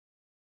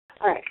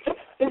All right,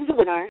 this is a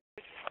webinar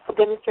to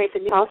demonstrate the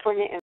new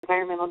California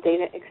Environmental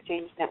Data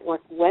Exchange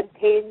Network web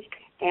page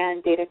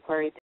and data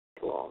query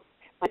tools.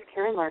 I'm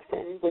Karen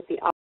Larson with the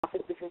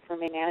Office of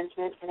Information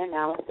Management and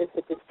Analysis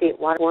at the State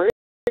Water Board,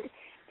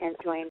 and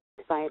joined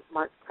by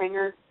Mark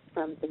Pranger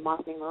from the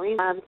Mossing Marine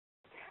Labs.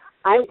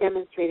 I'm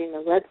demonstrating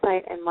the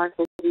website, and Mark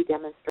will be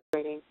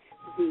demonstrating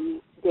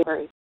the data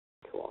query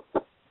tools.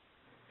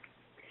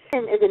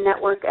 CEDEN is a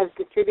network of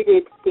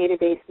distributed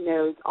database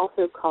nodes,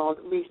 also called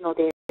regional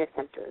data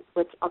centers,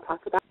 which I'll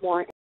talk about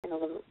more in a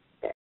little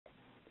bit.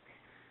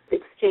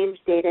 Exchange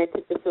data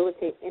to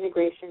facilitate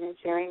integration and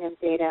sharing of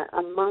data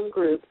among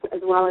groups,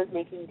 as well as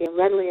making data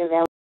readily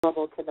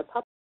available to the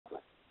public.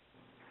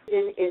 The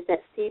vision is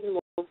that CEDEN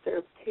will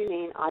serve two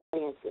main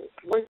audiences: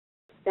 board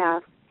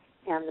staff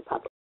and the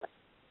public.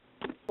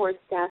 For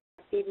staff,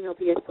 CEDEN will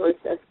be a source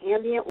of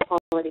ambient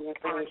quality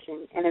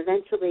information and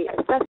eventually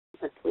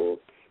assessment tools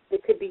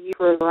that could be used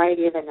for a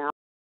variety of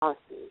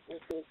analyses,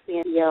 including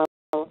CNDO,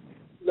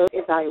 load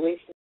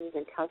evaluations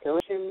and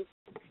calculations,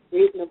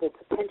 reasonable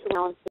potential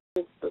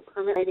analysis for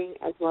permit writing,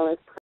 as well as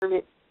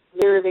permit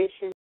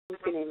derivation,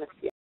 to name a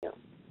few.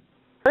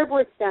 Our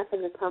board staff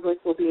and the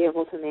public will be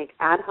able to make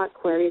ad hoc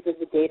queries of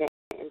the data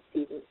in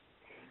CEDEN.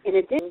 In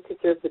addition, to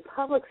serve the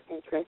public's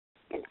interest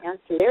and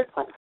answer their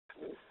questions,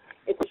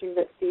 it's mentioned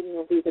that CEDEN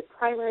will be the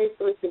primary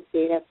source of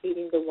data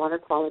feeding the Water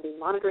Quality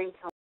Monitoring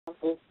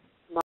Council's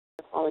Water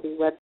Quality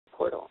web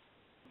portal.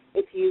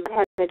 If you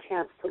have a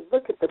chance to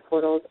look at the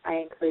portals, I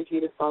encourage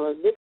you to follow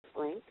this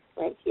link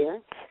right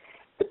here.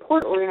 The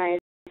portal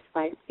organized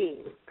by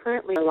theme.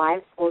 Currently, are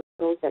live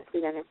portals that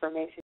present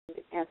information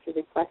to answer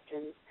the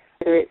questions,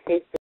 whether it's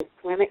safe to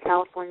swim at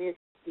California's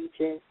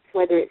beaches,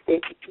 whether it's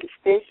safe to keep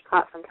fish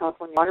caught from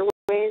California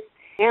waterways,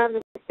 and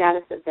the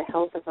status of the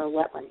health of our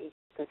wetland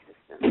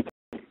ecosystem.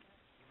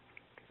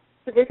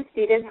 So this is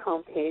CEDEN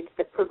homepage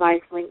that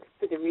provides links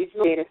to the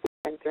regional data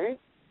centers,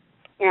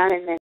 and I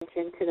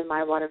mentioned to the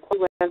My Water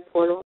Quality web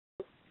portal,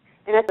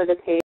 and that's the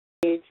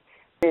page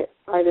that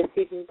are the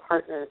CEDEN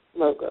partner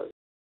logos.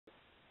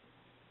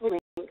 We'll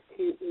link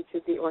to each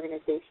of the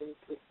organization's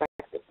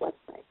respective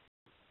websites.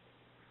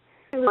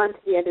 Moving on to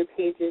the other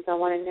pages, I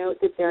want to note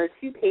that there are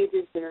two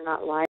pages that are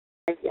not live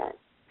yet: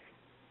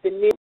 the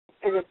new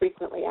and the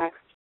frequently asked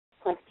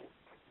questions.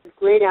 It's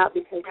grayed out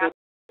because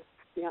they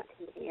do not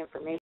contain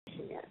information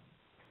yet.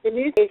 The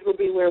news page will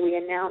be where we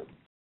announce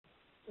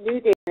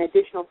new data and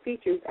additional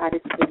features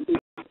added to the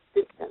CEDEN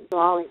system. So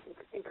I'll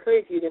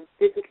encourage you to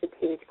visit the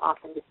page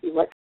often to see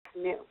what's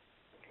new.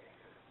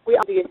 We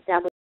will be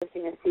establishing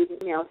a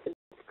CEDEN email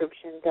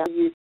subscription that we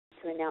use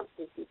to announce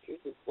new features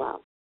as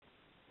well.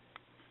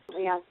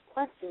 The Ask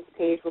Questions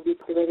page will be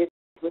populated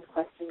with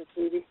questions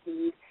we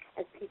receive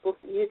as people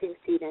using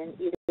CEDEN,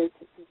 either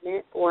to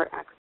submit or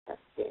access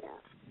data.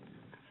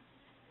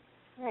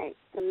 All right,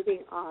 so moving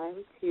on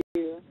to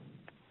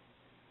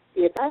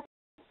the About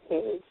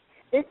page.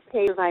 This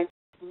page provides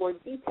more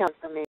detailed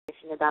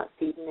information about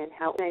CEDEN and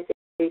how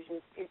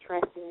organizations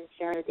interested in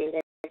sharing their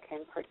data can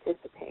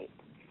participate.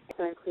 It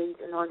also includes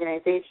an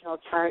organizational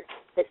chart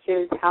that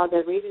shows how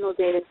the regional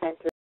data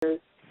centers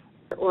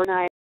are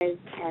organized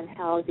and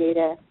how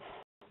data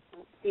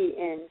feed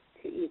in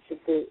to each of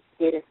the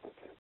data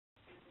centers.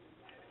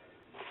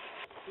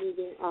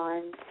 Moving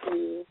on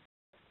to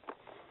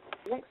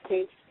the next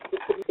page, the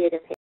CEDEN data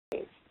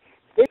page.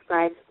 This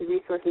describes the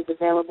resources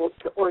available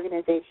to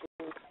organizations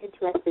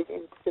interested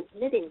in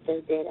submitting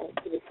their data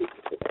to the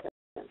CEDEN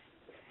system.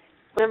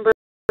 Remember,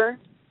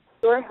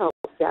 your help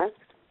desk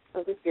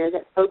over here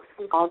that folks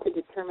can call to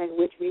determine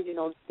which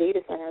regional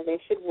data center they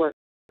should work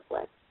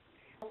with.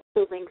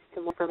 Also links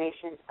to more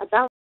information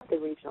about the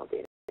regional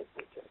data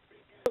center.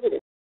 Over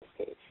this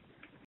page,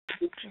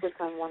 you click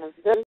on one of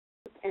those,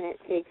 and it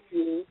takes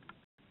you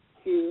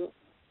to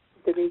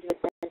the regional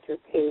center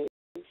page.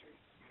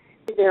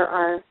 There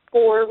are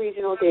 4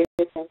 regional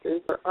data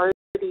centers, or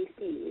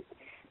RDCs,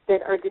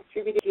 that are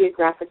distributed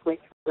geographically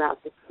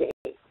throughout the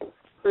state.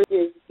 First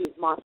is the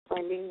Moss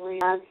Landing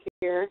Marine Lab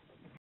here,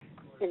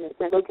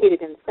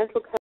 located in the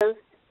Central Coast.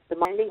 The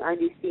Landing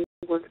RDC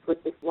works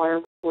with this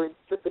Water Board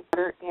Surface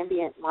Water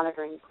Ambient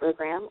Monitoring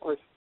Program, or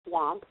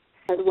SWAMP,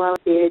 as well as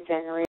data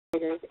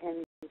generators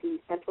in the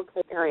Central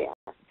Coast area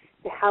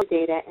to house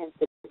data and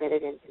submit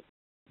it into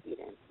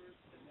CEDEN.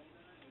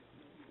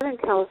 Southern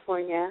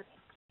California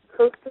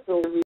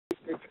Coastal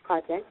Research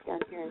Project down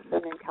here in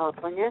Southern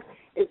California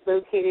is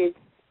located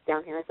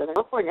down here in Southern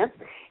California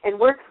and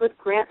works with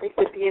grant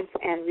recipients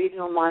and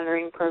regional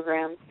monitoring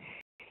programs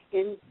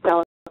in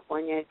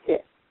California to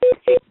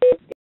exchange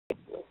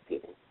data with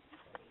CEDEN.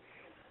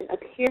 And up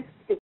here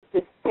is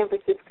the San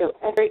Francisco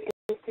Essex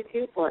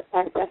Institute, or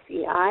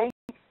SFEI,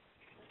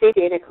 state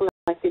data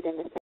collected in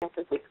the San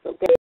Francisco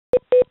Bay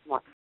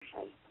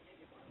watershed.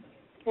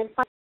 And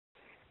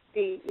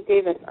finally, the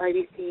Davis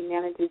RDC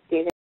manages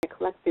data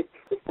collected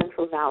to the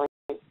Central Valley,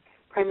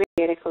 primarily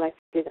data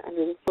collected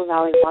under the Central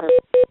Valley Water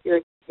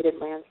Irrigated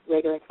Lands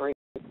Regulatory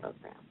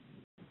Program.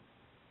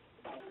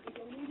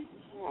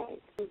 All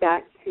right,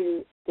 back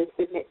to the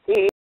submit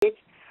page.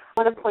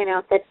 I want to point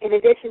out that in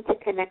addition to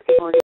connecting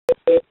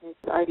organizations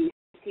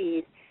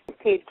RDCs, this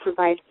page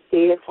provides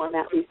data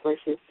format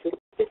resources to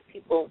assist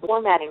people with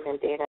formatting their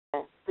data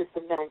to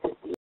submit into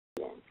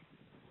CEDEN.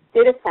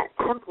 Data set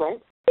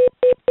templates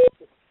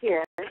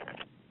here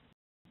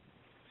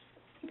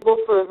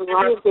for a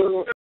variety of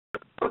data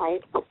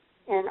types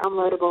and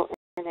downloadable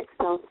in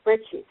Excel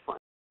spreadsheet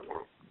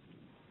format.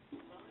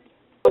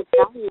 With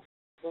value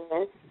of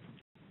this,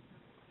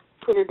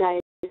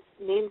 standardized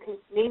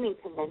naming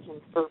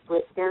conventions for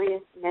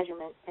various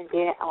measurements and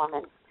data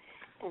elements,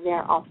 and they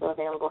are also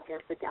available here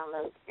for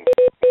download in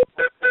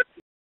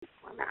spreadsheet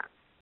format.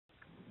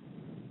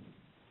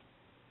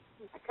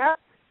 Back up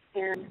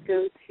and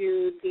go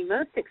to the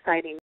most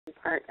exciting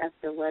part of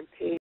the web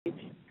page,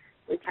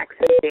 which is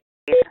access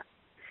data.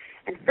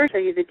 And first, I'll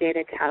show you the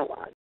data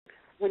catalog.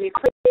 When you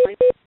click,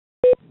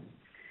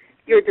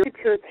 you're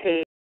directed to a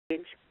page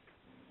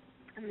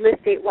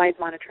list statewide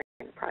monitoring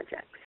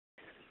projects.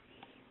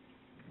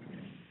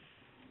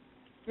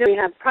 Now we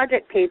have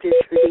project pages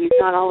for these.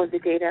 Not all of the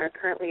data are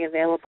currently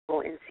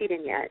available in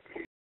CEDEN yet,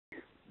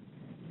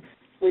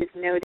 with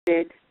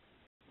noted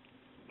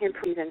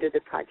employees under the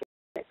project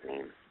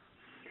name.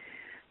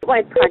 The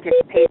wide project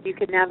page, you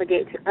can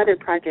navigate to other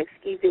projects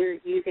either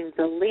using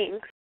the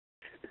links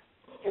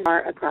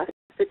are across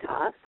the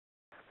top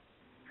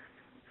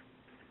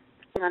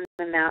and on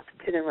the map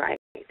to the right.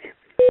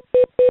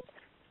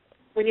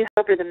 When you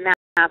hover the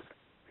map,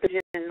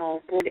 the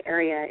general board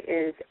area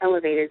is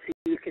elevated so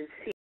you can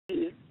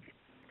see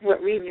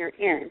what region you're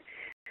in.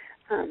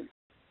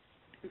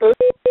 Both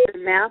the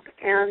map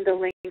and the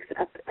links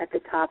up at the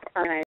top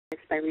are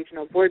organized by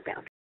regional board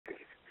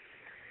boundaries.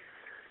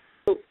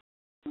 So,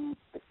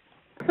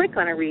 click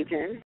on a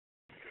region,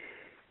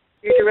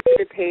 you're directed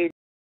to a page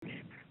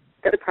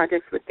of the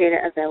projects with data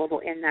available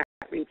in that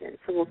region.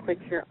 So we'll click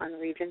here on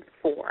Region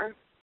 4.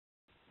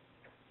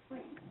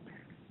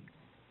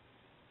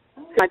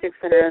 Projects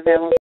that are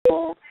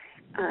available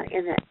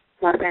in the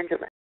Los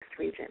Angeles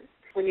region.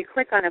 When you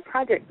click on a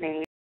project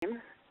name,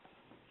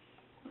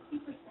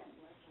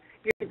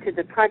 you're to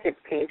the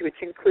project page, which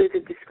includes a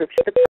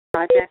description of the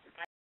project,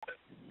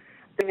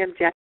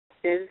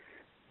 objectives,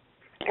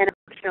 and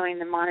showing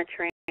the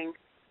monitoring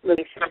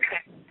location.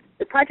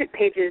 The project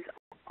pages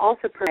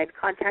also provide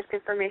contact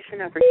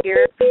information over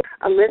here,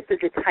 a list of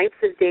the types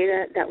of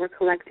data that were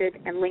collected,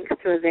 and links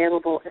to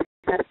available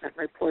assessment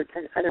reports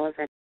and other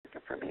relevant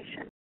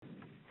information.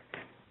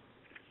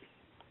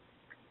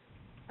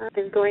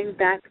 Then going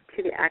back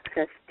to the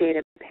Access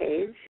Data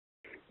page,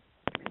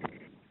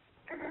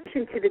 in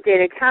addition to the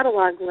Data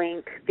Catalog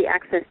link, the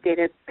Access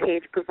Data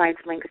page provides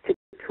links to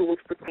tools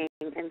for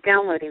creating and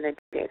downloading the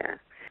data.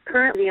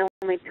 Currently, the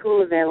only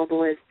tool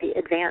available is the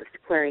Advanced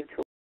Query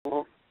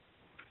tool,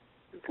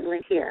 the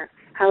link here.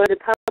 However,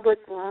 the public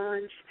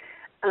launch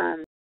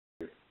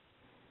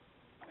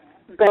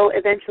will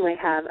eventually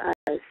have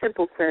a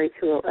simple query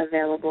tool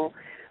available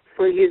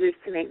for users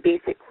to make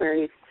basic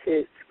queries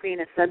to screen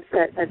a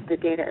subset of the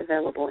data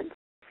available in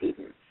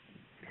CEDEN.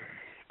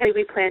 And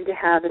we plan to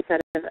have a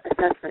set of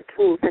assessment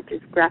tools such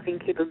as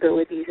graphing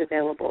capabilities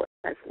available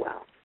as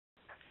well.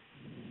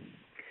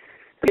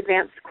 The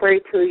Advanced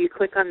Query tool, you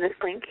click on this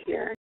link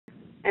here,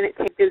 and it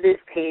takes you to this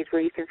page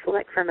where you can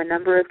select from a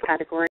number of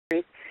categories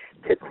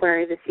to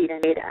query the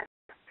CEDEN data.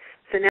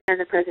 So now in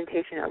the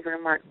presentation over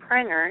to Mark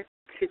Pranger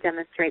to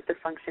demonstrate the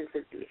functions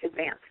of the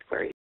Advanced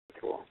Query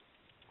tool.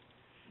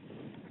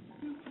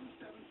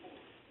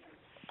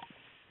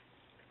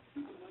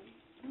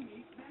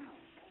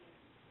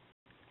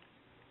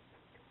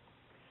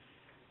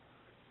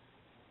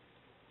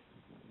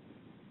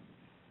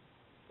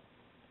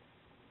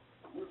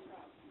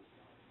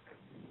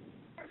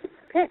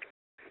 Okay.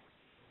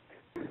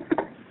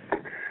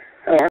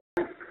 Hello,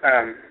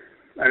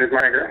 my name is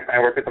Mark Pranger. I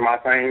work at the Moss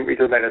Landing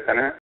Regional Data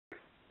Center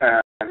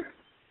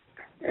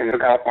in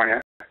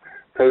California.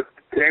 So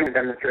today we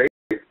demonstrate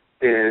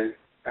is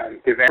the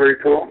Advanced Query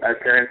tool. As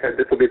Karen said,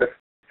 this will be the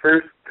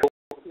first tool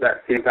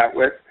that CEDEN's out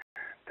with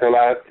to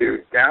allow us to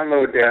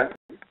download data,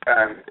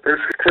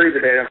 first query the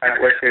data and find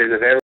out what data is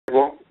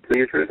available to the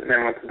users, and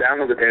then once we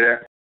download the data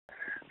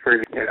for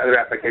other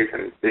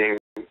applications, being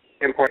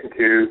imported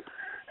into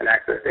an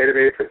Access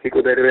database or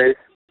SQL database,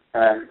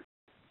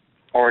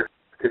 or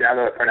to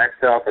download it for an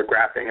Excel for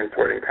graphing and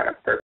sorting kind of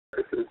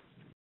purposes.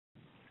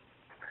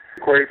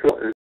 The query tool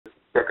is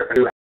broken up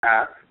into two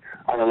halves.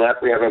 On the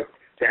left, we have a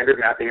standard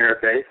mapping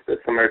interface that's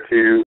similar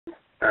to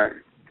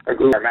a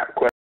Google Map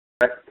Quest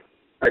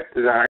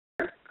design.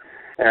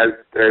 As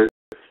there's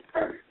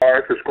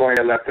bars for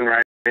scrolling left and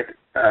right,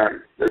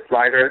 the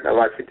slider that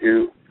allows you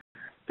to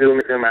zoom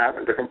and zoom out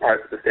in different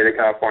parts of the state of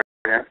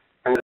California,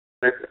 and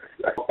there's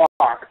a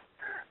box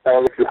that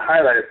will let you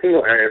highlight a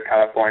single area of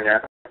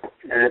California,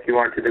 and if you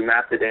want to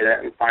map the data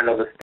and find all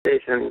the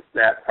stations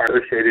that are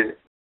associated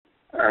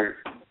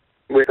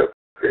with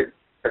the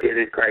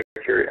associated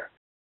criteria.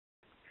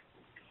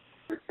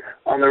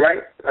 On the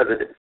right of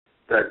the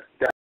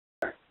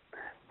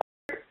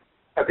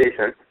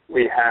patient,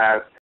 we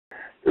have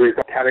the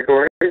result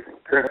categories,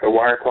 current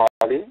water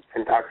quality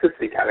and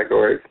toxicity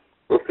categories.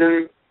 Will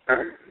soon,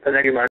 the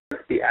next few months,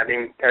 be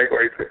adding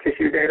categories for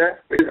tissue data,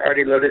 which is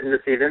already loaded into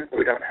CEDEN, but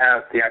we don't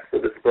have the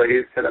actual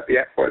displays set up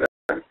yet for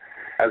them,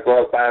 as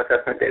well as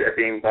bioassessment data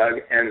being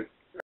bug and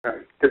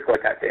physical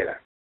habitat data.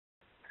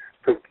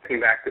 So looking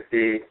back to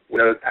see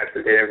those types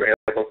of data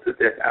available to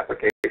this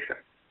application.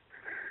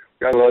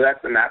 Below that's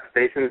the Map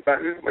Stations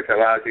button, which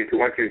allows you to,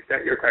 once you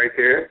set your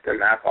criteria, to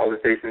map all the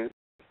stations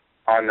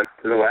on the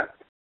to the left.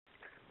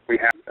 We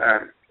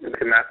have you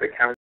can map the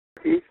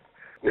counties.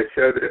 This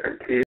shows the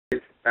different keys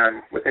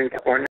within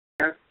California.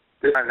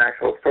 This is not an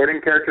actual sorting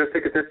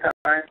characteristic at this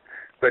time,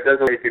 but it does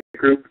allow you to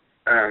group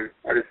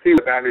or to see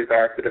what the boundaries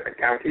are for different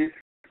counties.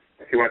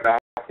 If you want to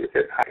you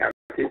hit high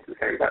counties, the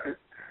same button.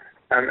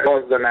 As well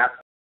as the map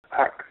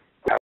HUC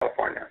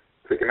California.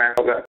 So you can map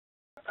all the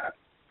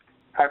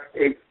HUC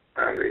 8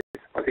 boundaries.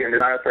 Once again,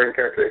 there's not a sorting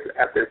characteristic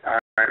at this time,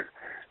 but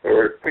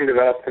we're going to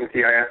develop some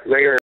GIS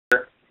layer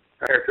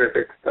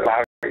characteristics that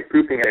allow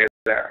grouping data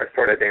that are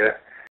sorted data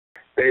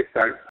based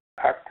on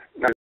HUC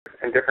numbers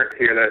and different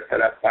tier that is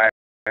set up by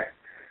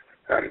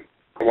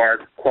our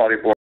quality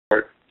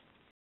board.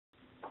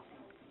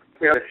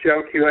 We have a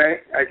show QA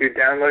as you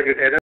download your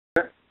data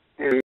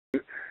in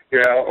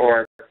URL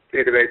or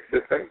database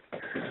systems.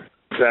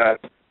 The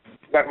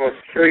button will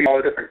show you all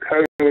the different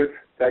codes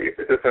that is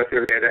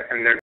associated with data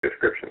and their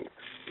descriptions.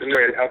 In a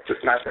way, it helps us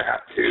not to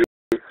have to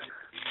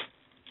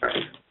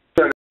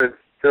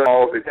fill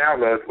all of the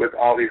downloads with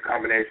all these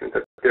combinations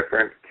of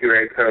different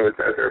QA codes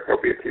as are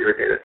appropriate to your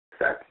data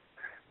set.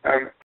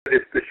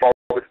 It's to show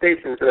all the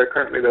stations that are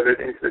currently loaded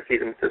into the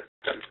CEDEN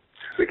system.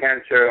 We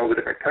can show all the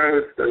different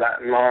codes, the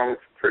Latin longs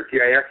for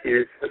GIS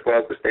use, as well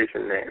as the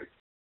station names.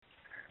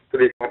 So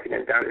these can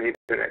be down in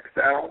either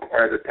Excel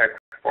or as a text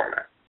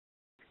format.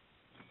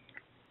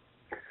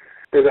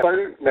 There's a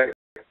button that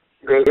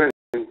goes in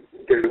and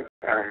gives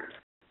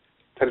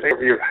an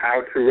overview of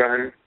how to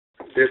run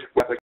this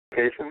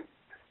application,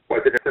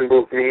 what the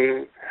symbols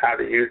mean, how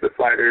to use the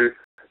sliders,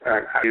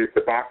 how to use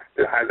the box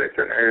to highlight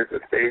certain areas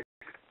of space,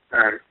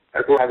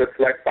 as well as the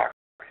select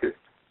boxes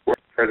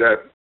for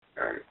the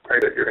query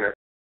that you're going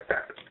to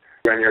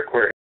run your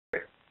query.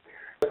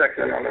 The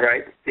section on the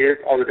right is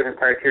all the different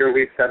criteria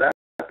we've set up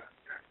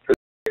for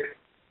the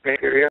main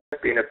criteria,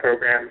 being a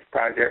program,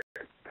 project,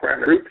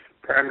 parameter groups,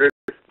 parameters,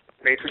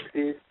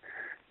 matrices,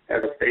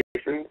 as well as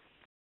stations.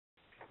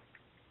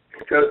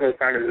 To show those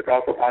parameters, it's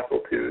also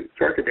possible to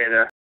sort the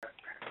data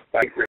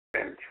by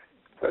range.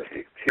 So if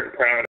you choose a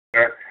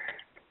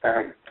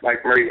parameter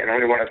like Murray and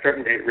only want a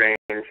certain date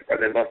range or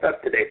the most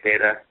up-to-date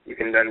data, you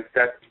can then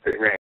set the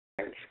range.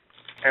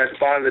 And at the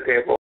bottom of the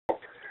table,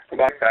 the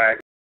bottom side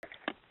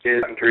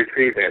is to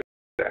retrieve data.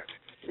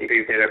 You can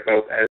use data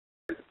both as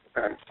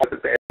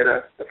positive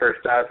data, the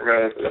first 1,000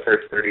 rows, or the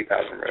first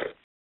 30,000 rows.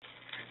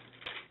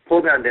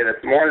 Pull down data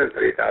to more than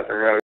 30,000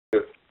 rows,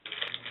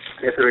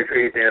 hit the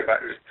Retrieve Data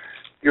button.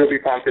 You'll be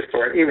prompted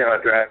for an email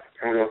address,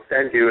 and we will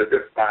send you a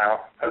zip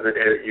file of the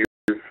data that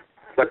you've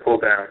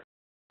pulled down.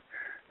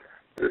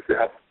 This will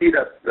help speed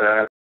up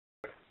the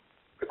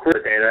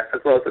query data,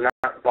 as well as to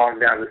not bog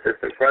down the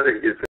system for other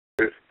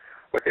users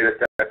what data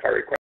sets are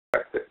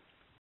requested.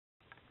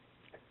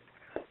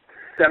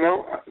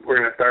 Demo, we're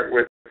going to start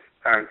with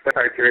set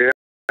criteria.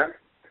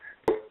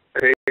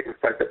 You can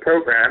select the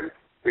programs.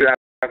 We have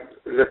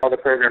all the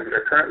programs that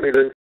are currently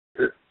listed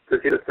to the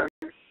system.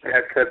 And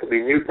as said, there'll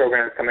be new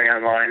programs coming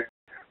online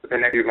within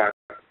the next few months.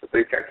 So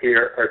please check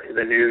here or to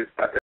the news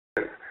button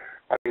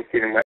on the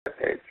CEDEN web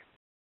page.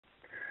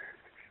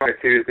 I'm going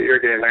to choose the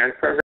Irrigated Lands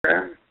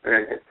program and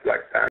then hit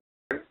select done.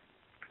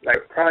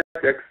 Like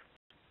projects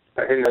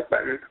by hitting this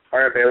button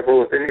are available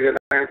within the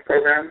Irrigated Lands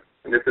program.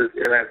 And this is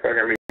Irrigated Lands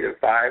program region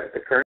 5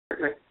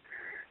 currently.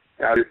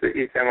 Now this is the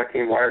East San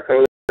Joaquin Water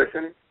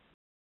Coalition.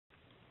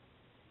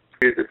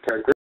 Use this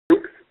term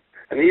groups.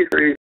 And these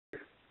groups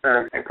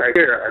and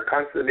criteria are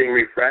constantly being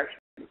refreshed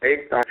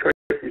based on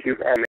choices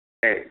you've already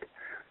made.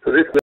 So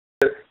this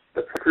lists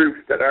the groups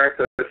that are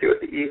associated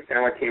with the East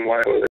San Joaquin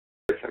Water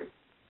Coalition.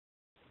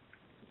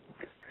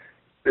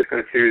 This is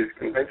going to choose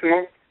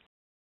conventional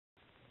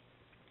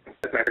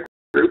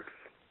groups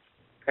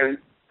and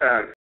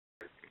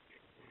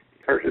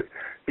sources.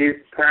 These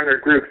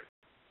parameter groups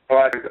a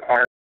lot of times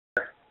are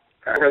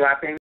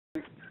overlapping.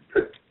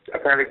 So a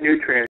parameter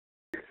nutrient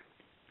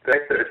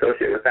that are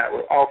associated with that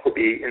will also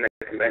be in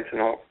the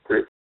conventional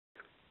group.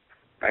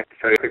 I can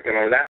show you a quick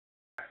demo of that.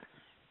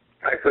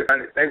 I click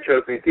on it, then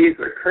shows me these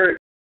are current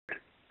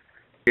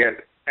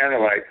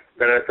analytes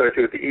that are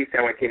associated with the East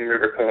San Joaquin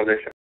River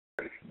Coalition.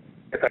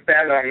 If I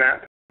stand on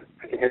that,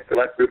 I can hit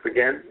select group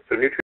again. So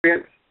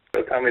nutrients,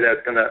 it'll tell me that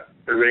it's going to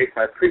erase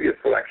my previous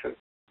selection.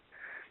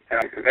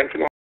 And on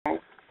conventional, and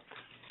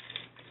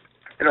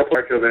it'll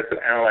start to a list of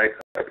analytes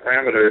or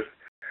parameters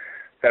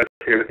that are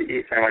associated with the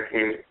East San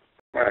Joaquin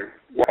Water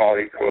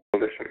Quality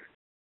Coalition.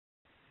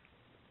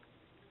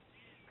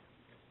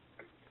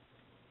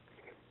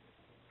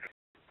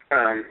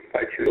 If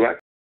I choose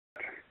select,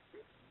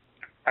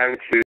 I would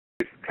choose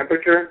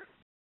temperature.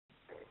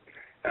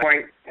 At that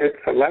point, hit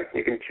select.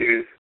 You can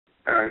choose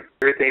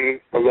everything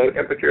below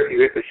temperature if you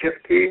hit the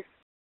shift key.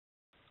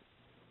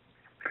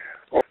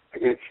 Or you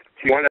can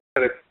choose one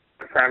a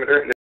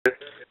parameter, in this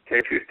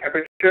case, choose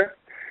temperature,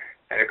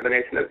 and a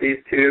combination of these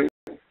two,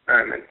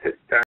 and hit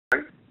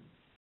done.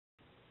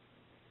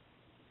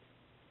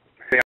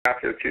 The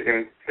option of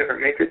choosing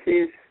different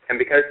matrices, and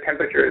because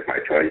temperature is my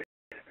choice,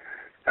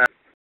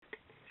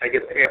 I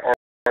get air or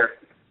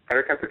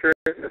water temperature,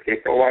 in this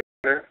case, cold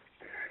water,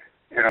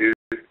 and I'll use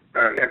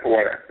sample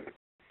water.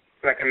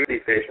 So I can move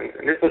these stations,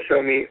 and this will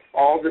show me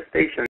all the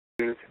stations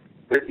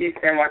with East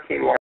San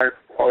Joaquin water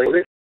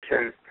quality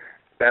conditions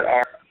that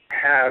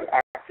have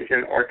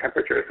oxygen or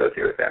temperature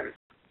associated with them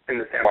in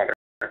the sand water.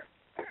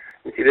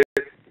 You see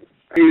this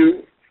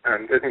view,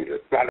 there's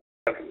a lot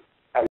of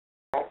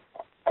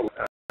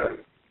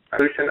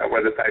solution of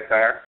where the sites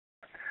are.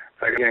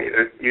 So I can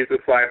either use the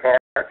slide bar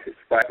to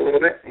slide a little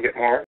bit and get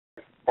more,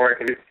 or I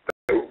can use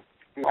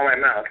on my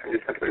mouse and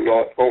just simply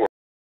roll it forward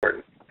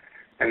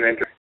and then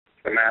just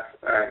the map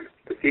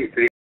to see what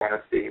you want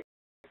to see.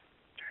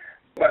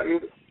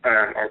 Buttons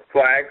or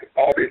flags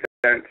all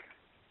represent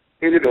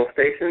individual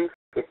stations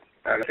with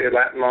say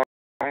Latin long.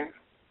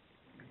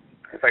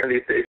 If I can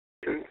these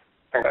stations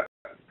or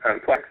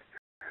flags,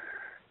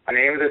 the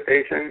name of the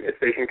station is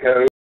station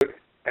code,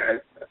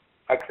 and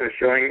option is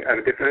showing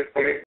different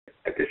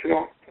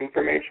additional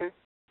information.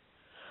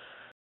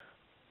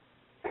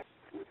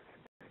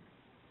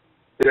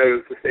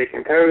 Shows the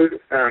station code,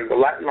 the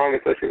Latin long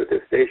associated with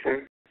this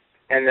station,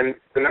 and then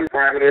the number of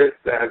parameters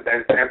that have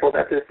been sampled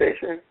at this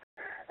station,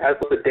 as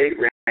well as the date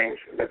range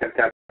that's been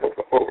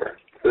sampled over.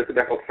 So this is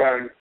sampled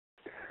from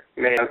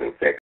May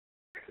 2006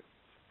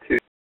 to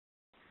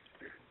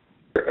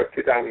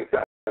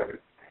 2007.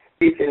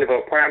 Each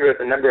individual parameter is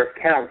the number of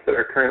counts that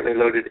are currently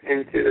loaded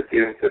into the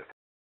CEDEN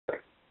system.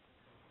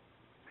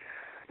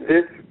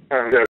 This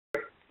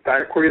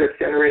data query that's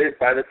generated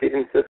by the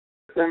CEDEN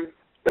system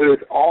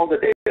includes all the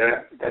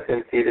data that's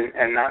in CEDEN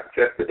and not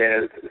just the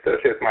data that's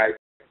associated with my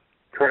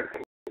current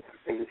systems.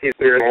 And you can see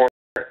there are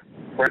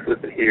more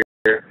listed here,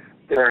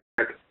 the current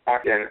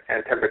oxygen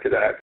and temperature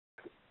that I've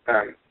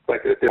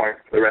selected at this point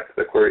for the rest of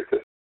the query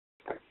system.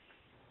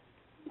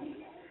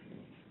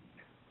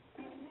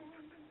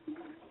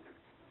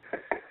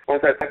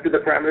 Once I've selected the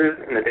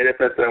parameters and the data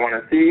sets that I want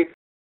to see,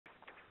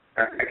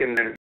 I can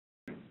then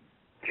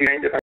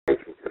change if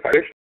I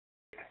wish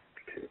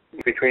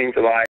between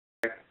July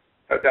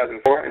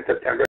 2004 and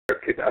September of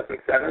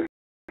 2007.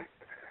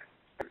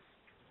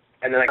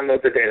 And then I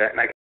download the data, and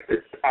I get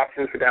the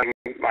options for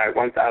downloading my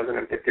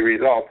 1,050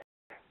 results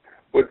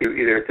would be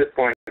either at this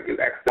point do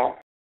Excel,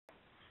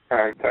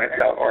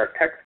 Excel or a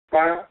text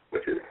file,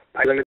 which is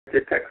a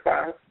limited text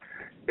file.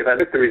 If I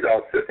list the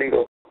results to a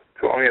single,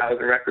 to only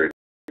 1,000 records,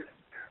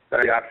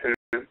 the option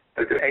is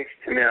an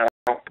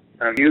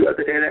HTML view of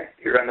the data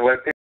here on the web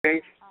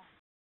page.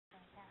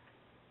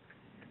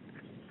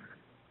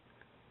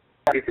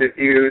 You could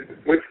view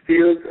which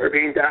fields are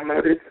being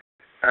downloaded.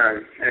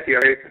 And if you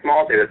have a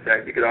small data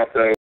set, you could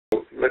also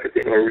look at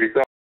the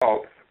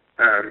results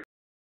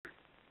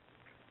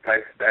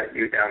types that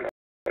you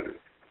downloaded.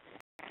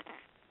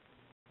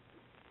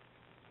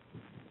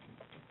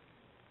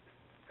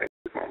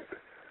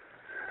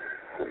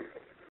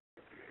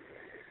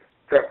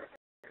 So,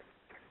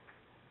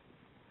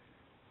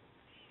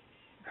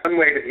 one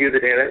way to view the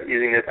data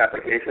using this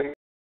application,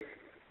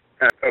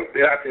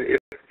 the option is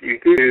you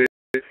choose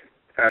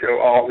show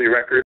all the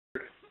records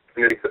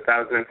in the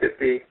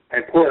 1,050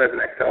 and pull it as an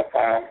Excel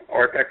file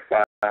or a text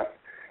file.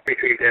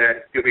 Retrieve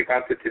data, you'll be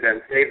prompted to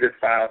then save this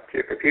file to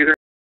your computer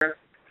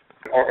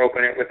or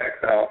open it with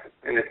Excel,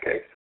 in this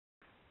case.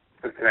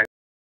 It's an Excel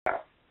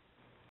file.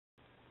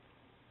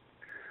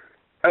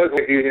 I was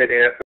using the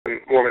data from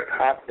more of a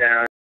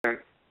top-down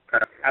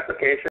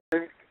application.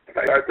 If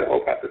I start the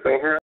whole process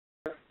over,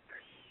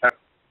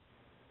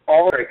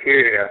 all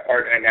criteria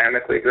are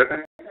dynamically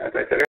driven, as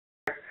I said earlier.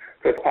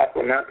 So it's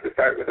possible not to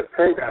start with a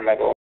program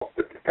level,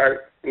 but to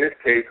start, in this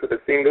case, with a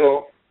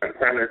single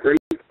parameter group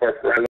or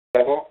parameter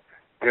level.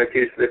 I'm going to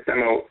choose this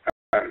demo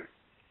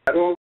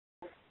level,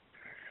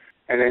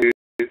 and then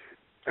use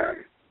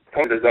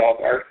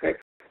dissolve arsenic.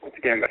 Once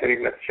again, by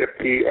hitting the Shift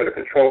key or the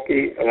Control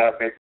key, allows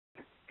me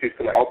to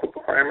select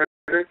multiple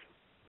parameters.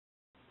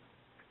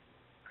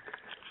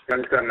 I'm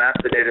just going to map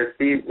the data to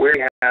see where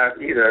we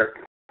have either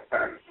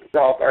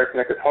dissolved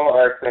arsenic or tall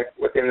arsenic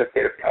within the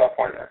state of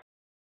California.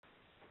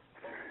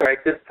 Right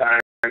this time,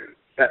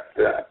 that's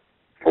the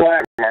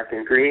flag marked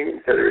in green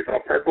instead of the original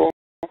purple.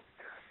 You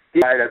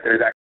see that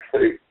there's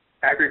actually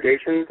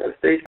aggregations of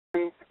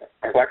stations,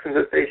 or collections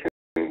of stations,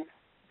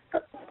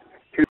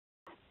 to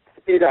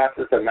speed the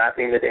process of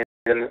mapping the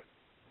data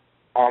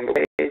on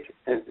the page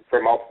and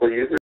for multiple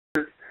users.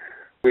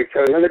 We've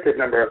chosen a limited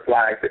number of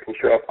flags that can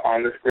show up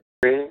on the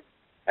screen,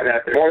 and then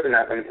if there's more than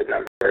that limited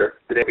number,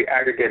 the data will be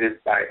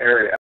aggregated by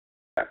area.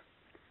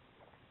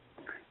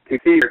 To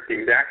see where the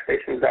exact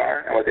stations are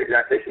and what the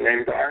exact station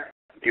names are,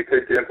 you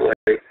could simply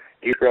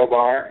use scroll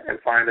bar and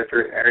find a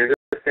certain area of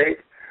the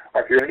state,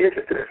 or if you're really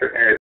interested in a certain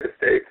area of the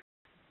state,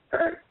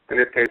 in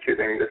this case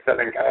choosing the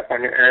Southern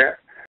California area,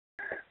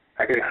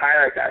 I can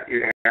highlight that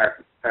using our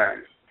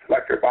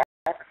selector box,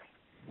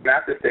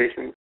 map the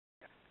stations,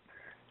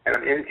 and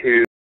I'm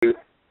into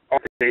all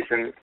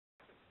stations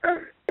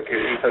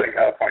located in Southern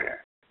California.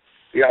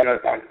 You all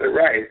notice on to the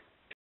right,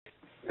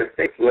 the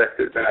states list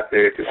has been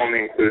updated to only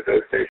include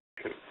those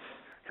stations.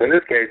 So in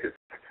this case, it's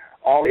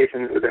all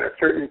stations within a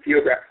certain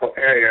geographical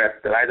area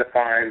that I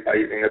define by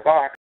using the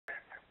box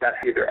that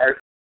have either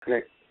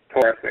arsenic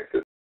or arsenic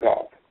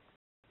dissolved.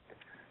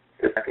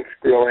 If I can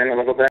scroll in a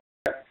little bit,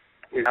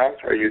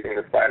 or using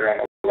the slider on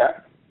the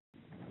left,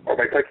 or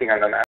by clicking on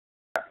the map,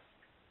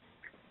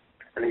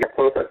 and you get a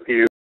close-up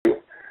view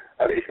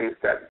of stations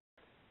that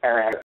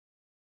are on it.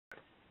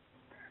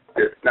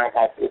 It's now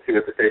possible to see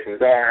what the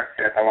stations are,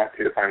 and if I want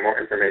to find more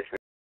information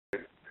on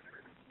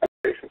the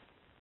stations.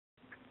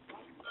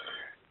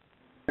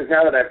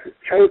 Now that I've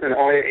chosen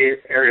only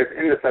 8 areas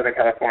in the Southern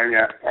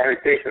California, or only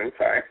stations,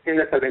 in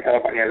the Southern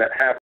California that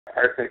have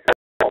arsenic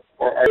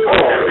or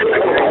arsenic, I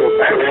can go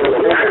back to the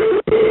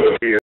program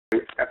view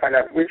and find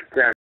out which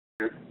programs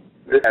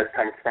this has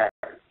come from.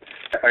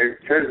 If I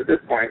chose at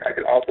this point, I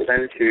could also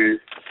then choose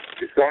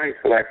to only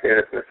select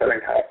data from the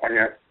Southern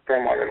California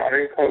Stormwater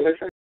Monitoring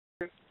Coalition.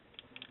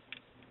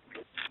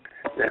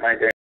 Then my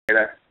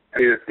data,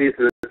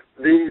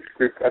 these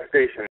group of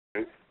stations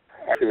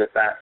are with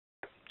that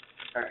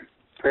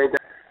program,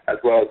 as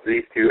well as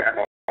these 2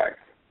 analytes.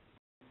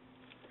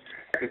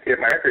 I can see that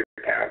my record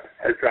count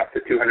has dropped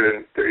to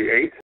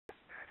 238.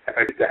 If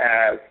I choose to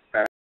have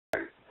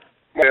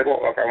more,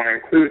 or if I want to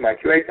include my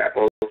QA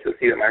samples, you'll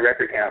see that my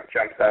record count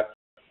jumps up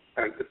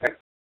to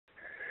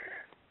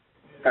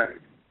 10.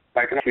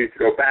 I can choose to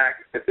go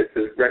back if this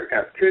record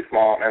count is too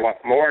small and I want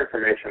more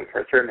information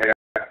for a certain data,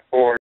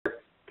 or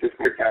just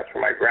more counts for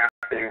my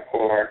graphing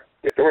or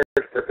storage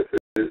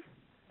purposes.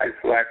 I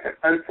select and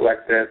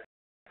unselect this,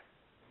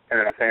 and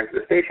then I'm saying for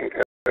the station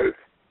codes.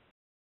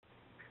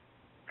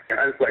 And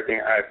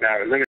unselecting, I've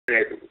now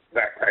eliminated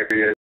that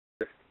criteria.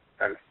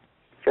 I'm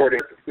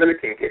sorting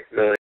limiting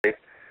capability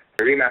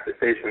to remap the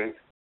stations.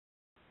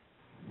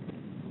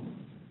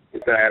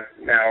 So I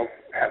now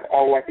have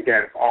once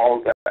again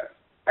all the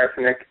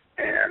arsenic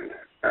and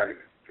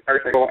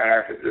arsenic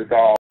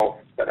dissolved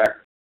that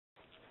are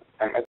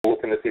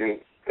within the CEDEN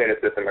data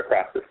system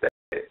across the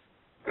state.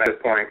 And at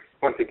this point,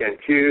 once again,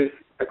 choose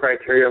a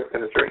criteria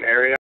within a certain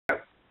area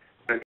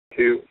and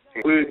to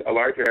include a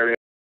larger area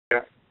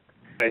than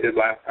I did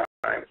last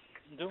time,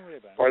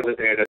 or the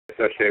data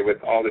associated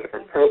with all the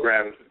different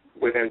programs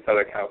within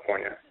Southern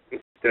California.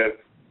 Instead,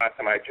 last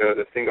time I chose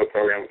a single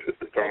program, which was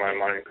the Stormwater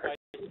Monitoring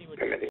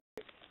Committee.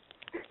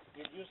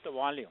 Reduce the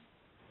volume.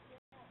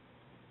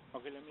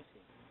 Okay, let me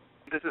see.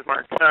 This is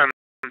Mark. I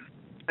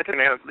think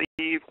I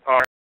leave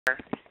our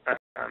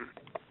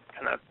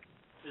kind of.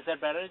 Is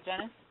that better,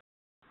 Janice?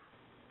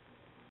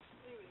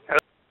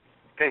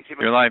 Thank you.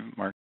 You're live,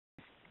 Mark.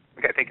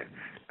 Okay, thank you.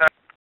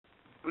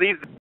 Leave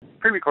the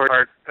pre-recorded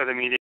part of the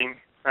meeting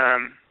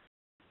and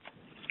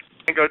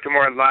go to a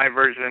more live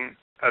version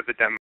of the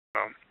demo.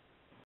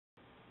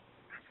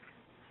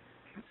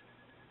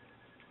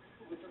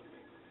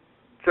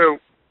 So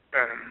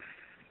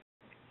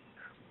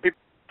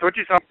what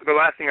you saw, the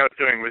last thing I was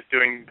doing was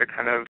doing the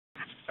kind of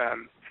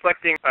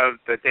selecting of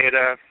the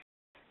data,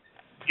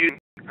 using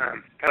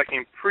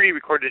collecting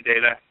pre-recorded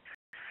data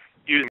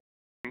using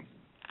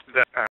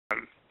the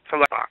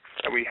select box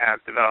that we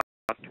have developed.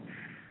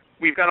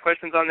 We've got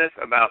questions on this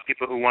about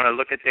people who want to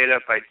look at data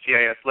by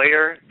GIS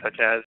layer, such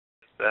as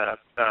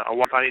a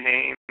water body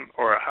name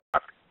or a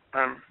HUC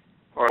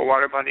or a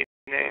water body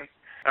name,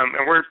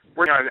 and we're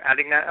working on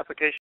adding that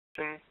application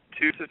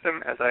to the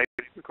system as I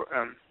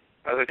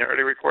did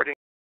earlier recording.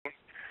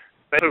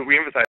 But we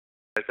emphasize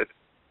that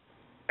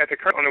at the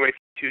current only way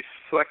to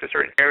select a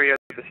certain area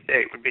of the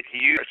state would be to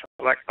use our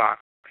select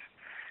box.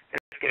 In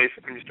this case,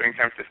 I'm just doing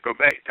San Francisco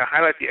Bay to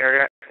highlight the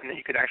area, and then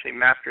you could actually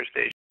map your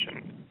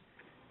station.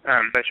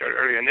 That I showed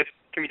earlier, and this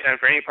can be done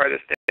for any part of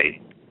the state.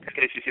 In this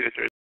case, you see that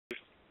there's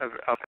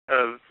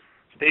of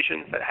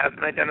stations that have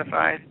been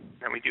identified,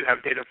 and we do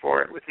have data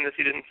for it within the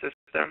CEDEN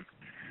system.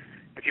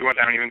 If you went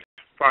down even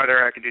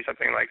farther, I could do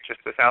something like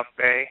just the South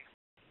Bay.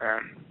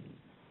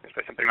 Just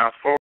put something else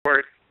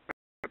forward.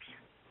 Oops.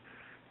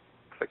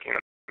 Clicking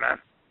on the map.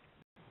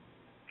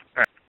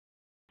 All right.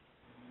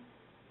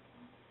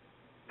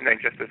 And then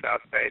just the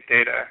South Bay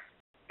data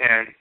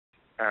and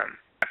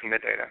mapping the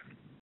data.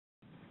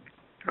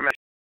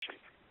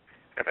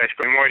 If I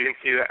scroll more, you can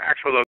see the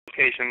actual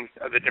locations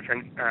of the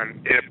different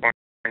data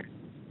points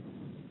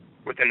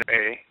within the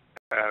Bay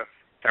of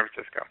San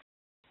Francisco.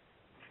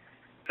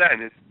 Then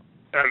it's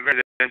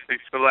to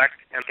select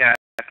and get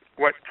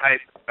what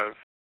type of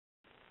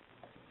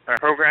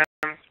programs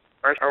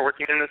are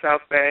working in the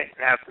South Bay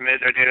and have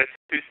submitted their data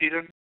to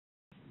CEDEN.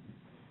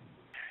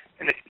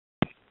 And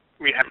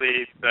we have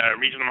the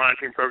Regional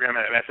Monitoring Program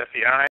at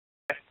SFEI,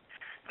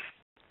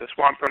 the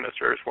SWAMP Program, the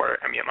Surface Water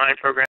Ambient Mine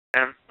Program,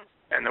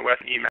 and the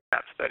West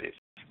EMAP studies.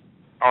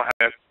 All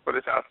have for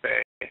the South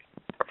Bay,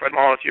 or for the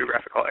smallest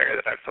geographical area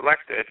that I've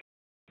selected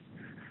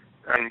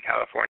in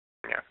California.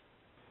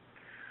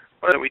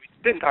 What we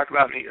didn't talk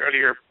about in the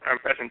earlier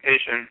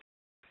presentation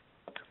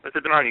was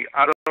the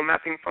auto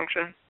mapping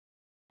function.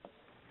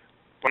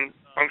 When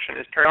the function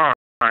is turned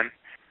on,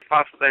 it's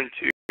possible then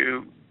to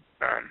to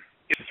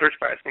use a search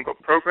by a single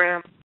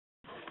program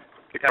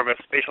to cover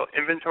a spatial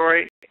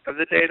inventory of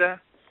the data.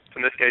 So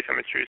in this case, I'm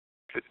going to choose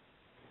the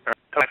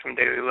Telex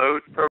Daily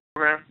Load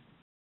program.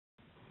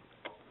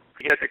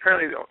 Because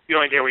currently the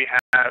only data we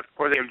have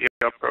for the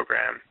MDL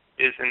program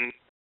is in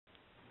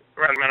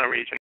around the Mountain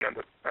region of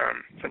the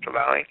Central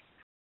Valley.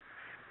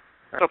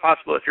 It's also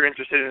possible if you're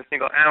interested in a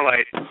single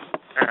analyte,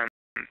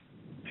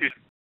 choose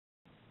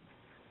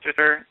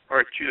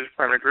or choose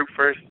a parameter group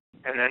first,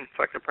 and then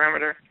select a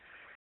parameter.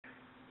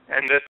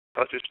 And this,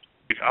 I'll just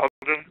use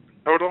Aldrin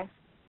total.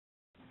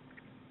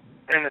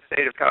 And the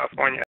state of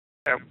California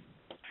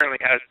currently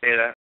has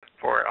data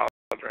for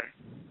Aldrin.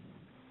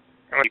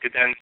 And you could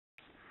then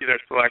either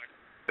select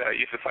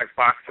use the select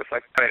box to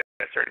select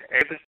a certain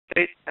area of the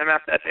state and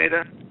map that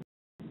data,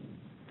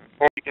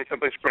 or you can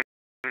simply sprint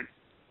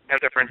have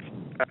different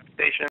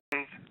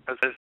stations as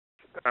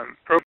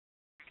programs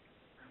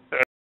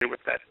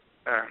with that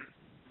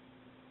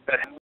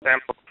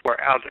sample for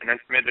Aldrin and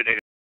submit the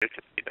data to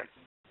CEDEN.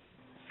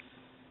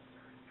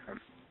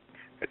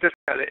 Just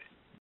the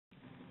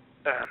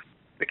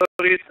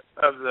capabilities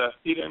of the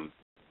CEDEN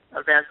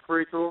Advanced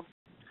query tool,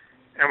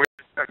 and we're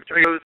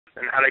showing those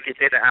and how to get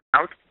data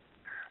out.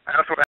 I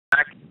also want to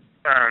back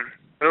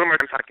a little more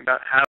time talking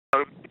about how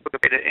people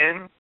get data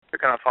in. We're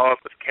going to follow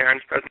up with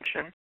Karen's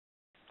presentation.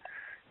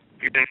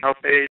 If you didn't help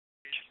page,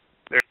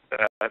 there's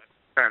the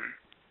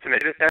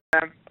submitted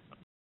tab.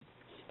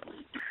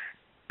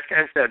 As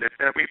Karen said,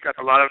 we've got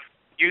a lot of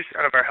use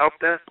out of our help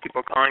desk,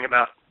 people calling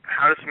about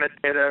how to submit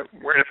data,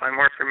 where to find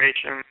more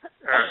information,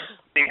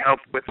 being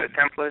helped with the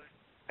template,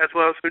 as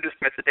well as who to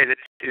submit the data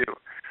to.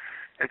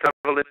 And so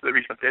I'll list the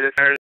regional data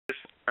centers.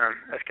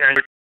 As Karen,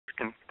 you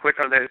can click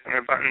on the data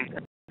center button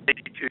and take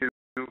you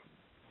to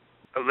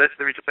a list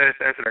of the regional data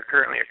centers that are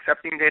currently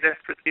accepting data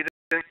for CEDEN.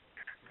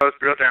 So let's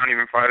drill down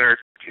even farther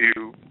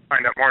to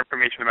find out more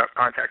information about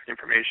contact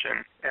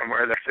information and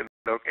where they're actually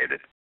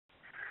located.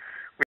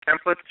 With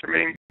templates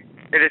submitting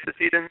data to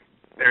CEDEN,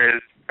 there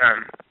is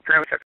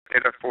currently accepted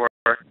data for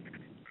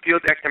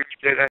field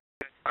temperature data,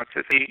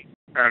 toxicity,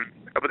 a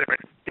couple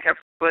different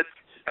templates,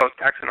 as well as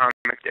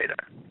taxonomic data.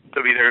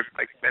 So either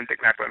like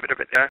benthic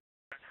macroinvitamin data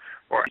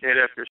or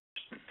data if you're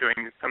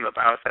doing some of the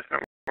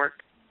bioassessment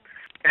work.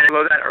 And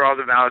below that are all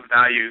the valid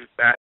values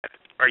that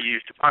are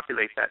used to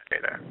populate that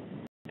data.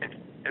 And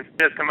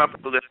it has come up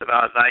with a list of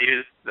valid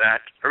values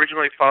that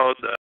originally followed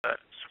the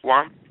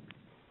SWAMP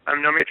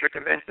nomenclature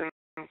convention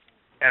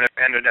and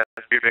abandoned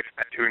as we've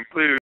expected to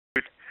include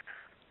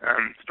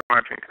Storm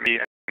Monitoring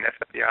Committee and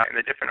SFDI and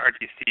the different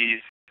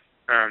RGCs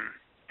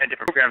and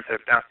different programs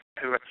that have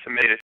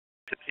submitted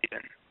to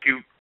CEDEN. If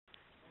you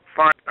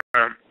find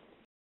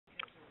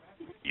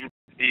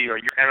or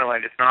your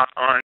analyte is not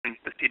on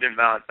the CEDEN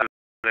valid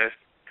list,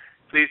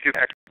 please do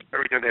contact a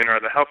regional data or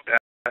the help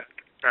desk,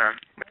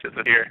 which is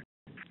here,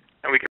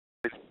 and we can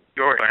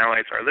your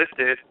analytes are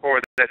listed,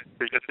 or that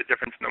there's just a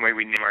difference in the way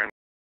we name our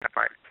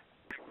analytes.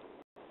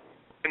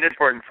 And it's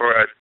important for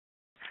a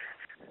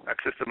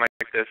system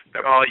like this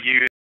that all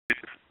use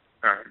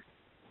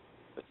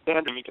the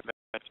standard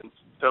conventions.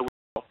 So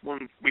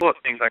when we pull up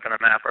things like on a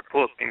map or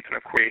pull up things in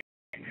a query,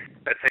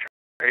 let's say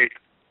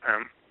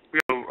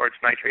real or it's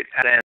nitrate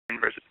at N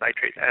versus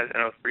nitrate as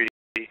NO3,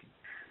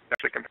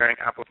 actually comparing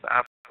apples to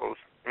apples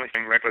when we're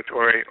doing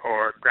regulatory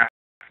or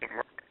graphing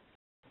work.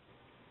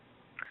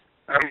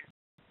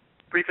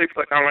 Briefly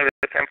click on one of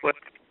the templates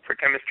for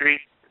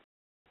chemistry.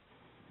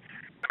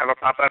 Have a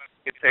pop-up.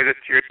 You can save this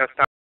to your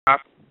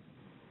desktop.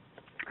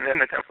 And then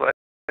the template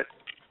is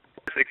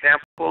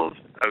examples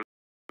of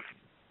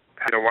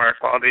how to water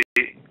quality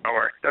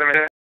or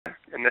sediment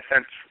in the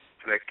sense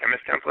for the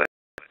chemist template.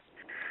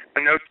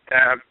 The notes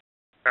tab,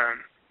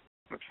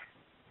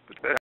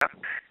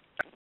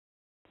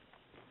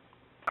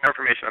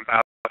 information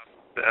about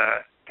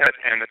the chemist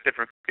and the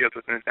different fields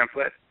within the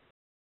template.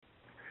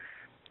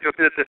 You'll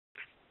see that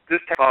this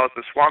follows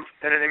the SWAMP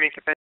standard naming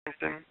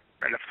convention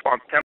and the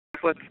SWAMP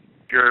templates.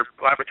 If your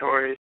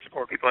laboratories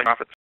or people in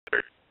office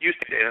are used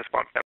to data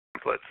SWAMP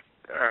templates,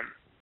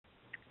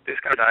 this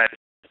kind of dives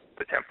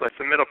the templates,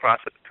 the middle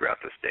process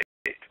throughout the state.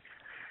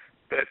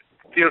 The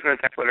fields in the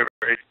template are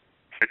very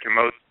similar to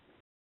most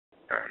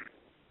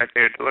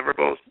data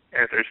deliverables,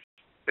 and there's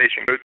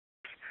station groups,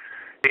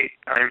 date,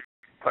 time,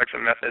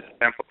 collection methods,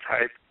 sample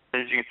type.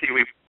 As you can see,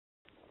 we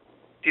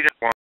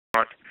want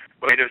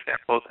native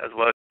samples as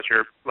well as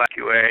your lab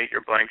QA,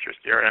 your blanks, your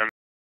CRMs,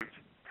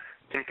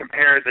 and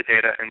compare the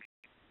data, and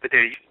the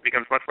data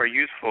becomes much more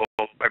useful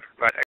by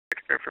providing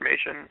extra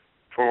information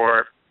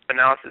for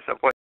analysis of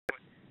what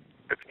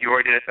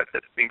your data set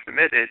that's being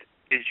submitted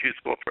is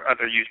useful for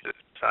other uses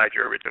besides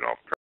your original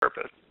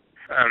purpose.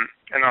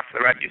 And off to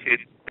the right, you see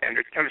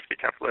standard chemistry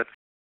templates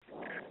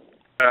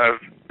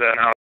of the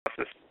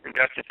analysis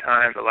ingestion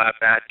time, the lab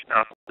batch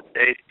analysis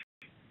dates,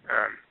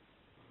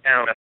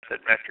 and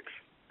method metrics.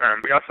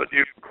 We also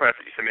do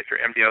request that you submit your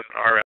MDLs and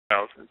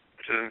RLs,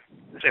 which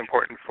is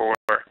important for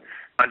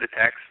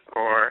undetects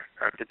or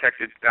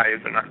detected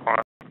values that are not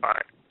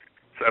quantified,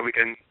 so that we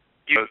can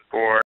use those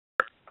for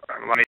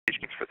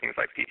for things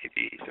like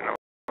PCBs and the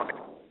like.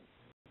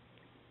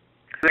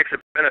 The extra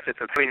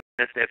benefits of putting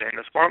this data in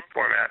the SWAMP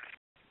format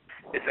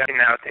is that you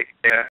now take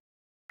data,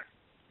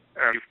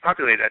 you've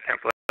populated that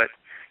template,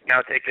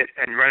 now take it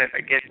and run it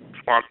against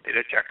SWAMP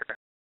data checker.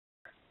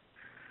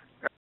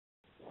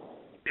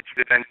 It's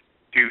then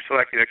to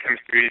select either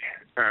chemistry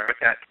with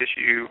that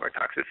tissue or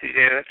toxicity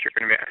data that you're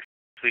going to be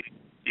actually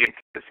using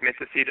to submit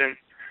to CEDEN.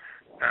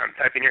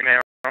 Type in your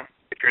name.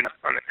 If you're not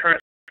on the current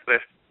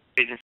list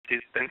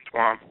agencies in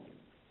SWAMP,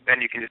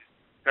 then you can just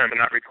the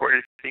not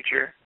recorded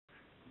feature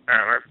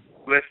or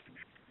list.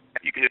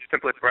 You can just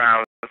simply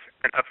browse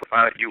and upload the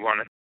file that you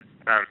want to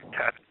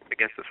test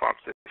against the SWAMP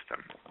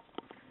system.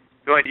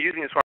 The way to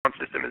using the SWAMP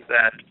system is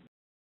that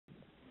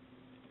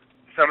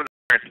some of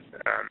the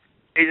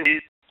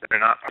agencies that are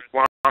not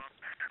SWAMP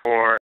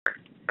or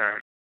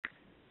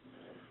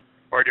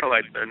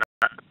like they're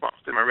not SWAMP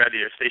system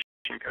already or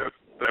station code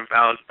that are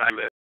valid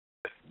value list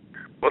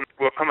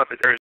will come up as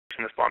errors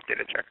in the SWAMP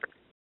data checker.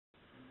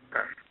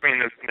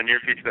 In the near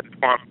future, that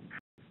SWAMP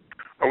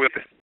or with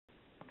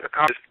the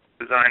common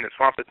design that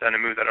SWAMP has done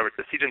and move that over to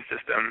the CEDEN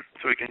system,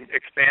 so we can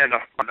expand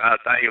on the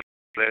value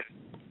list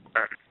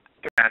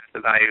to match the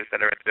values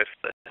that are at this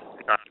list,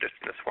 not just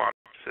in the SWAMP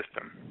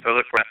system. So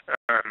look for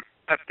that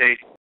update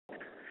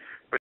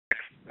for the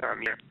next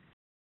year.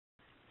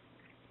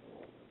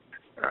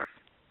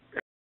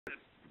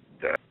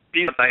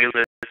 These value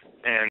lists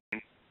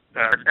and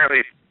are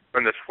currently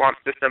from the SWAMP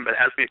system, but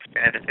as we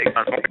expand and take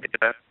on more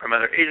data from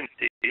other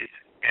agencies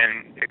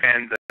and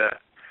expand the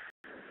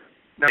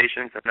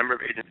nations, the number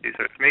of agencies,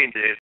 so it's main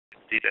data,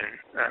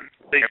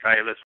 the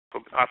value list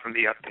will often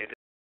be updated.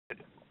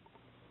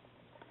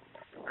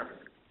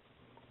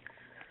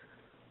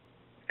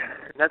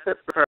 And that's it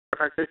for our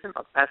presentation.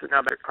 I'll pass it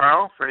now back to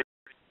Carl for any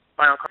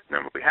final questions,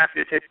 and we'll be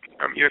happy to take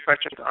your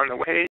questions on the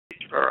page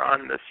or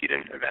on the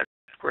CEDEN Advanced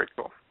query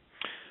tool.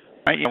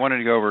 Right, I wanted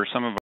to go over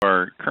some of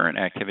our current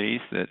activities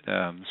that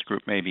this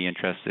group may be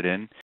interested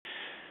in.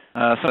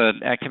 So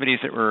the activities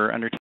that we're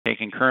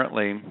undertaking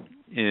currently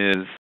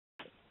is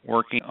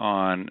working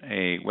on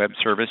a web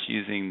service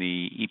using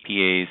the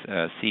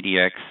EPA's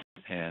CDX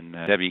and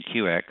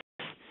WQX.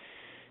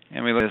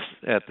 And we look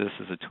at this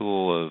as a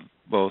tool of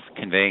both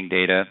conveying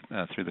data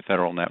through the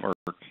federal network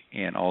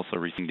and also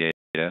receiving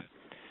data.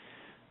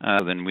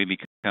 Then we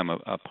become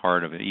a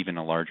part of even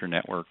a larger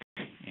network,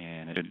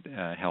 and it should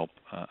help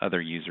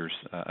other users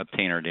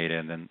obtain our data,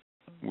 and then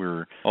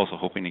we're also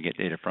hoping to get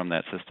data from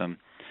that system.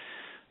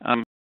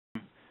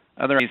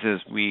 Other ways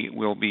is we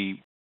will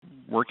be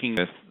working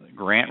with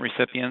grant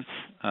recipients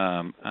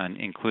on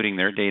including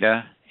their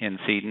data in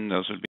CEDEN.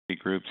 Those would be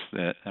groups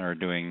that are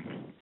doing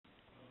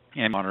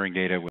and monitoring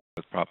data with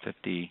Prop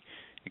 50,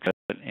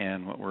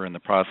 and what we're in the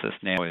process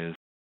now is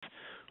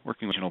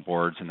working with regional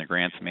boards and the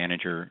grants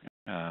manager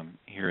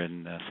here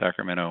in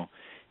Sacramento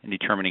and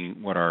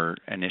determining what our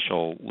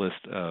initial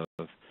list of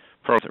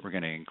programs that we're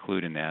going to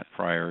include in that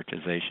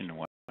prioritization and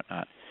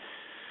whatnot.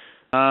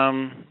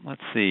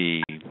 Let's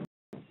see.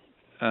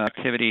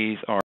 Activities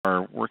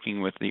are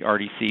working with the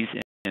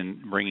RDCs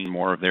in bringing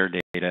more of their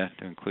data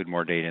to include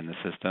more data in the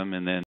system.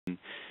 And then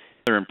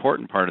another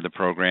important part of the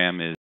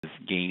program is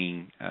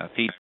gaining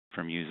feedback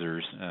from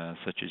users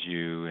such as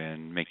you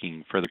and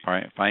making further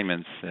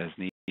refinements as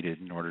needed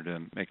in order to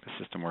make the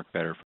system work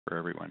better for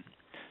everyone.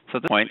 So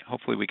at this point,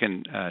 hopefully we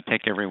can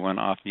take everyone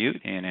off mute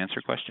and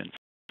answer questions.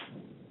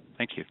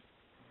 Thank you.